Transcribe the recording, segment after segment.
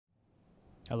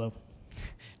Hello.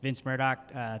 Vince Murdock,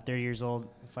 30 years old,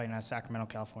 fighting out of Sacramento,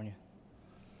 California,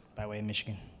 by way of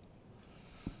Michigan.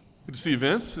 Good to see you,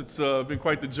 Vince. It's been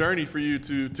quite the journey for you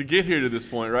to get here to this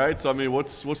point, right? So, I mean,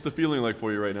 what's the feeling like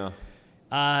for you right now?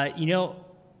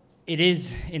 It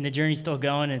is, and the journey's still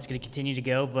going, and it's going to continue to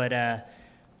go, but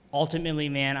ultimately,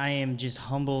 man, I am just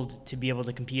humbled to be able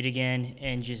to compete again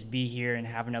and just be here and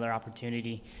have another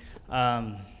opportunity.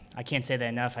 I can't say that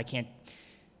enough. I can't,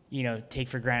 take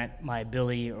for granted my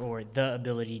ability or the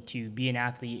ability to be an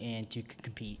athlete and to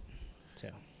compete. So.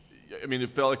 I mean, it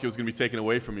felt like it was going to be taken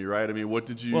away from you, right? I mean, what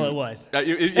did you? Well, it was.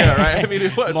 Yeah, right. I mean,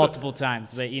 it was multiple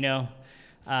times, but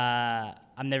I'm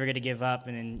never going to give up,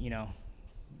 and then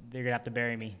they're going to have to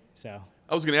bury me. So.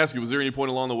 I was going to ask you, was there any point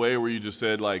along the way where you just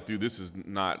said, like, dude, this is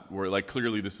not where, like,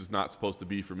 clearly this is not supposed to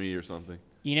be for me or something?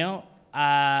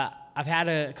 I've had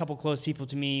a couple close people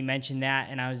to me mention that,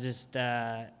 and I was just,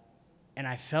 and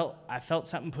I felt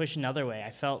something push another way.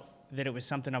 I felt that it was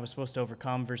something I was supposed to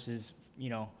overcome versus,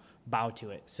 bow to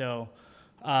it. So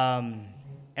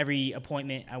every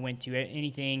appointment I went to,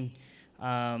 anything,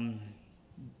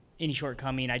 any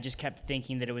shortcoming, I just kept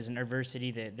thinking that it was an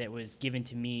adversity that was given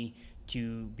to me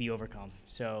to be overcome.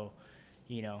 So,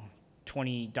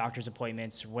 20 doctor's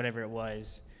appointments or whatever it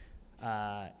was,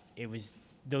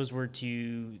 those were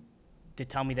to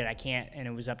tell me that I can't, and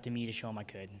it was up to me to show them I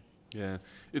could. Yeah.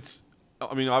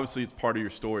 Obviously it's part of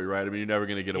your story, right? I mean, you're never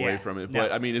going to get away from it. No.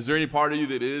 But, I mean, is there any part of you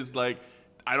that is like,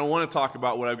 I don't want to talk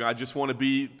about what I've got. I just want to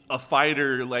be a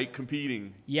fighter, like,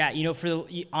 competing? Yeah,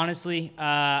 honestly,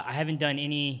 I haven't done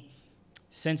any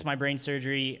since my brain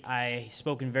surgery. I've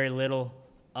spoken very little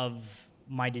of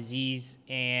my disease,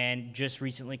 and just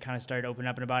recently kind of started opening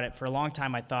up about it. For a long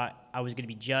time, I thought I was going to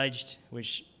be judged,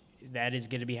 which that is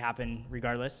going to happen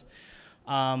regardless.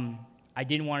 I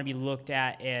didn't want to be looked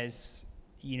at as,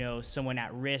 someone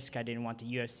at risk. I didn't want the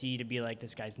UFC to be like,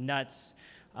 this guy's nuts.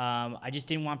 I just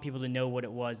didn't want people to know what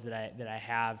it was that I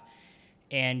have.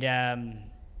 And,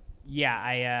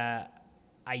 I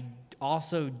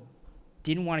also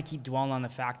didn't want to keep dwelling on the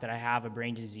fact that I have a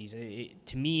brain disease.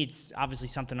 To me, it's obviously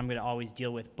something I'm going to always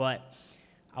deal with, but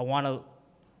I don't want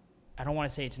to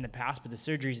say it's in the past, but the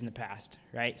surgery's in the past,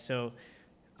 right? So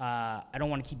I don't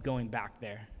want to keep going back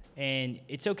there. And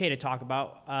it's okay to talk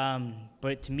about,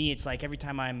 but to me, it's like every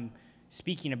time I'm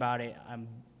speaking about it, I'm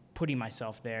putting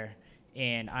myself there,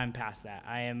 and I'm past that.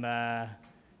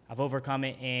 I've overcome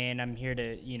it, and I'm here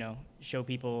to, show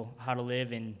people how to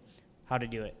live and how to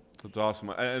do it. That's awesome.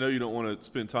 I know you don't want to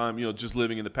spend time, just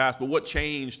living in the past, but what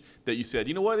changed that you said,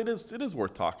 you know what, it is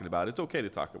worth talking about. It's okay to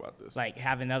talk about this. Like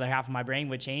have another half of my brain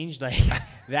would change, like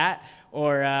that?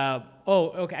 Or,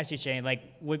 okay, I see what you're saying. Like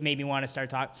what made me want to start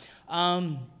talking?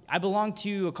 I belong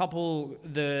to a couple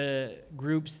the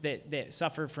groups that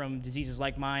suffer from diseases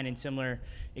like mine and similar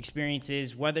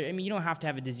experiences. You don't have to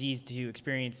have a disease to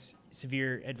experience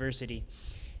severe adversity.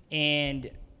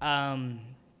 And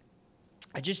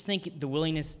I just think the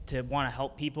willingness to want to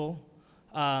help people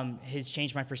has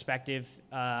changed my perspective.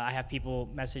 I have people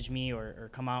message me or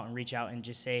come out and reach out and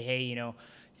just say, hey,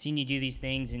 seeing you do these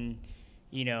things, and,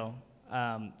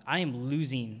 I am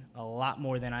losing a lot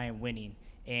more than I am winning.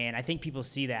 And I think people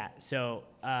see that. So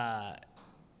I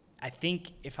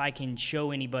think if I can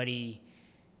show anybody,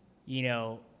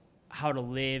 how to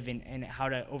live and how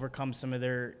to overcome some of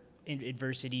their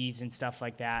adversities and stuff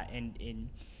like that, and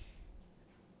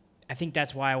I think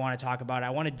that's why I want to talk about it.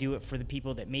 I want to do it for the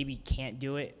people that maybe can't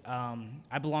do it.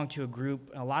 I belong to a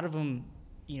group. A lot of them,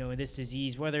 this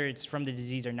disease, whether it's from the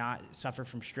disease or not, suffer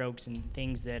from strokes and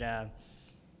things that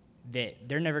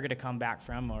they're never going to come back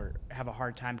from or have a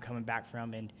hard time coming back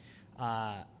from. And,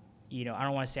 I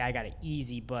don't want to say I got it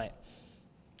easy, but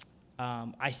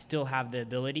I still have the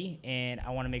ability, and I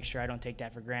want to make sure I don't take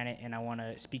that for granted, and I want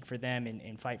to speak for them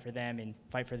and fight for them and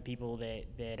fight for the people that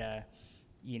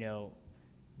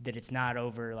it's not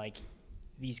over. Like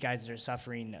these guys that are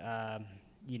suffering,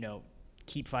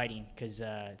 keep fighting, because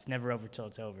it's never over till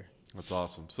it's over. That's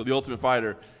awesome. So the Ultimate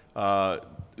Fighter,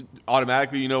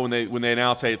 automatically, when they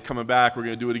announce, hey, it's coming back, we're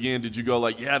going to do it again, did you go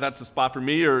like, yeah, that's a spot for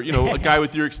me? Or, a guy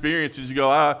with your experience, did you go,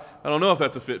 I don't know if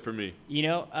that's a fit for me?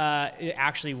 It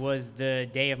actually was the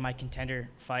day of my contender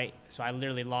fight. So I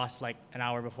literally lost like an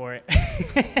hour before it.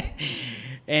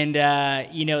 And,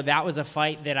 that was a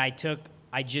fight that I took.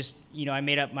 I just, I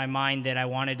made up my mind that I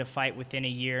wanted to fight within a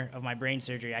year of my brain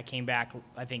surgery. I came back,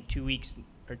 I think 2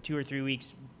 or 3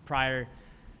 weeks prior,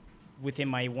 within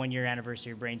my 1-year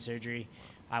anniversary of brain surgery.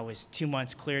 I was 2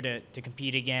 months clear to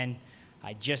compete again.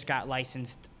 I just got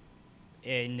licensed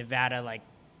in Nevada like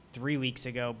 3 weeks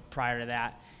ago prior to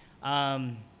that.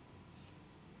 I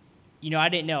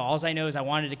didn't know. All I know is I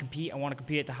wanted to compete. I want to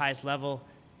compete at the highest level.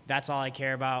 that's all I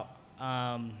care about.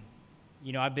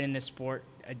 You know, I've been in this sport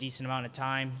a decent amount of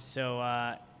time, so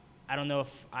I don't know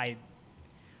if I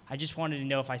just wanted to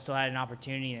know if I still had an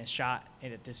opportunity and a shot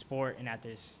at this sport and at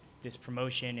this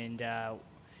promotion, and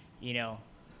you know,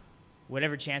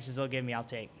 whatever chances they'll give me, I'll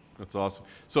take. That's awesome.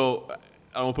 So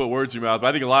I won't put words in your mouth, but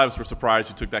I think a lot of us were surprised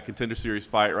you took that Contender Series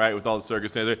fight, right, with all the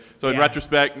circumstances. So in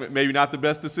retrospect, maybe not the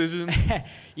best decision?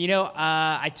 You know,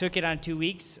 I took it on 2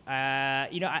 weeks.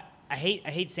 You know, I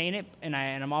hate saying it, and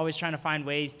I'm always trying to find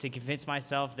ways to convince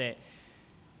myself that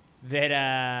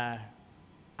I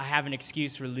have an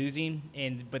excuse for losing,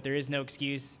 but there is no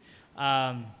excuse.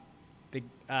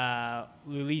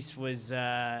 Luis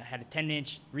had a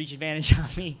 10-inch reach advantage on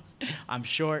me. I'm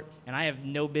short, and I have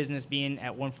no business being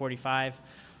at 145.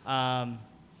 Yeah,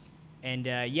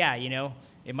 you know,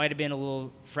 it might have been a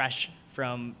little fresh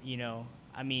from, you know,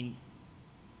 I mean,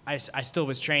 I still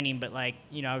was training, but, like,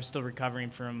 you know, I was still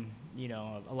recovering from, you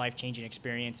know, a life-changing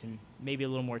experience, and maybe a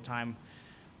little more time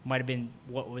might have been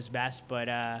what was best, but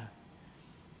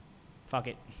fuck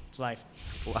it. It's life.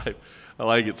 It's life. I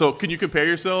like it. So can you compare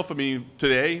yourself, I mean,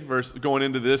 today versus going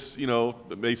into this, you know,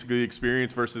 basically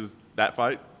experience versus that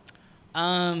fight?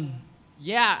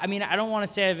 Yeah, I mean, I don't want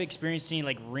to say I've experienced any,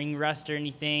 like, ring rust or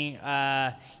anything.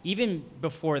 Even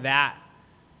before that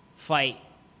fight,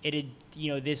 it had,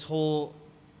 you know, this whole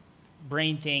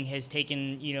brain thing has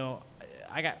taken, you know,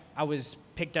 I was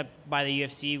picked up by the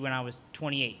UFC when I was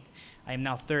 28. I am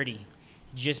now 30,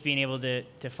 just being able to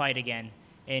fight again.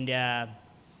 And,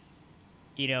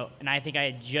 you know, and I think I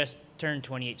had just turned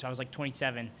 28, so I was like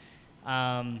 27.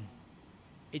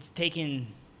 It's taken,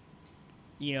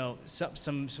 you know,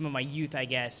 some of my youth, I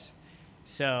guess.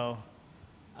 So,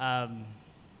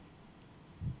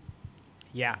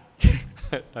 yeah.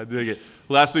 I dig it.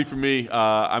 Last thing for me,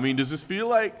 I mean, does this feel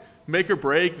like make or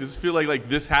break? Does this feel like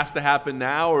this has to happen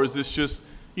now, or is this just,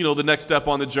 you know, the next step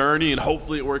on the journey and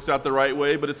hopefully it works out the right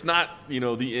way, but it's not, you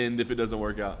know, the end if it doesn't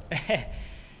work out?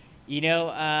 You know,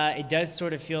 it does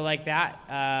sort of feel like that.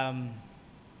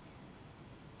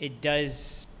 It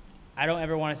does. I don't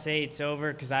ever want to say it's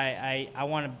over, because I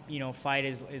want to, you know, fight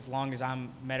as long as I'm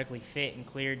medically fit and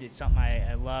cleared. It's something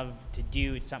I love to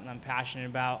do. It's something I'm passionate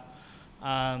about.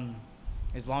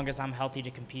 As long as I'm healthy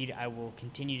to compete, I will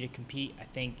continue to compete.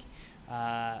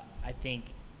 I think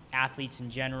athletes in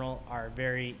general are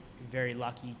very, very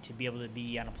lucky to be able to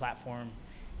be on a platform,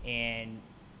 and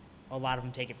a lot of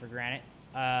them take it for granted.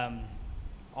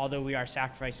 Although we are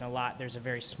sacrificing a lot, there's a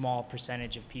very small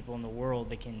percentage of people in the world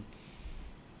that can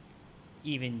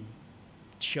even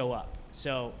show up.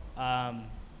 So I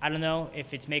don't know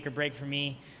if it's make or break for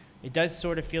me. It does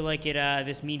sort of feel like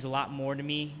this means a lot more to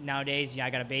me nowadays. Yeah, I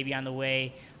got a baby on the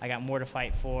way. I got more to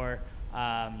fight for.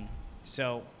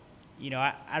 So, you know,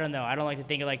 I don't know. I don't like to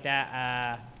think of it like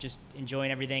that. Just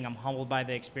enjoying everything. I'm humbled by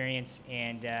the experience,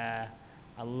 and I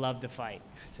love to fight.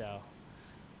 So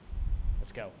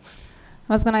let's go.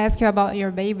 I was going to ask you about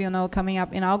your baby, you know, coming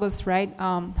up in August, right?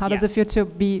 How does it feel to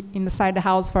be inside the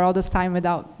house for all this time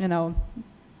without, you know,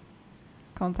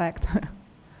 contact?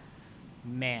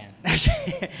 Man.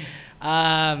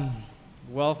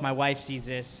 Well, if my wife sees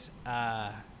this,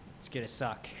 it's going to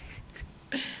suck.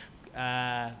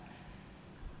 But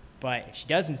if she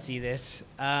doesn't see this,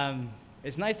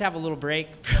 it's nice to have a little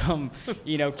break from,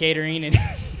 you know, catering and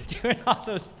doing all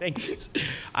those things.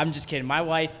 I'm just kidding. My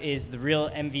wife is the real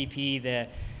MVP, the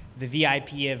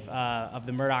VIP of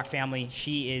the Murdock family.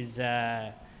 She's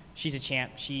a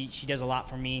champ. She does a lot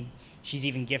for me. She's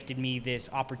even gifted me this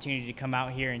opportunity to come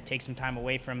out here and take some time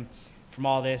away from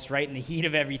all this, right in the heat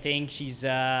of everything. She's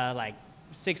like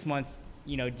 6 months,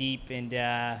 you know, deep, and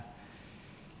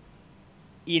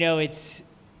you know, it's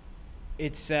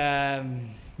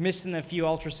missing a few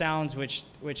ultrasounds,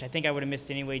 which I think I would have missed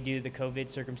anyway due to the COVID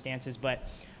circumstances. But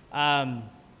I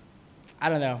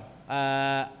don't know.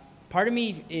 Part of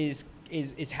me is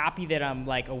happy that I'm,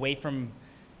 like, away from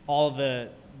all the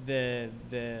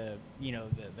you know,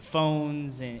 the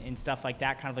phones and stuff like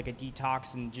that, kind of like a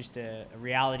detox and just a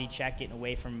reality check, getting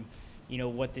away from, you know,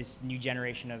 what this new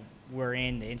generation of we're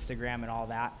in, the Instagram and all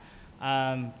that.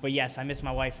 But yes, I miss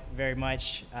my wife very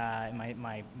much,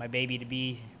 my baby to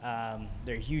be.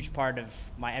 They're a huge part of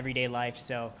my everyday life.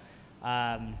 So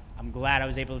I'm glad I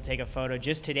was able to take a photo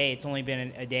just today. It's only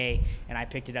been a day, and I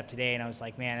picked it up today, and I was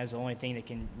like, man, that's the only thing that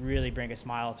can really bring a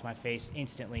smile to my face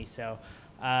instantly. So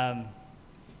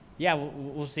yeah,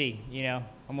 we'll see. You know,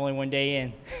 I'm only one day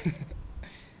in.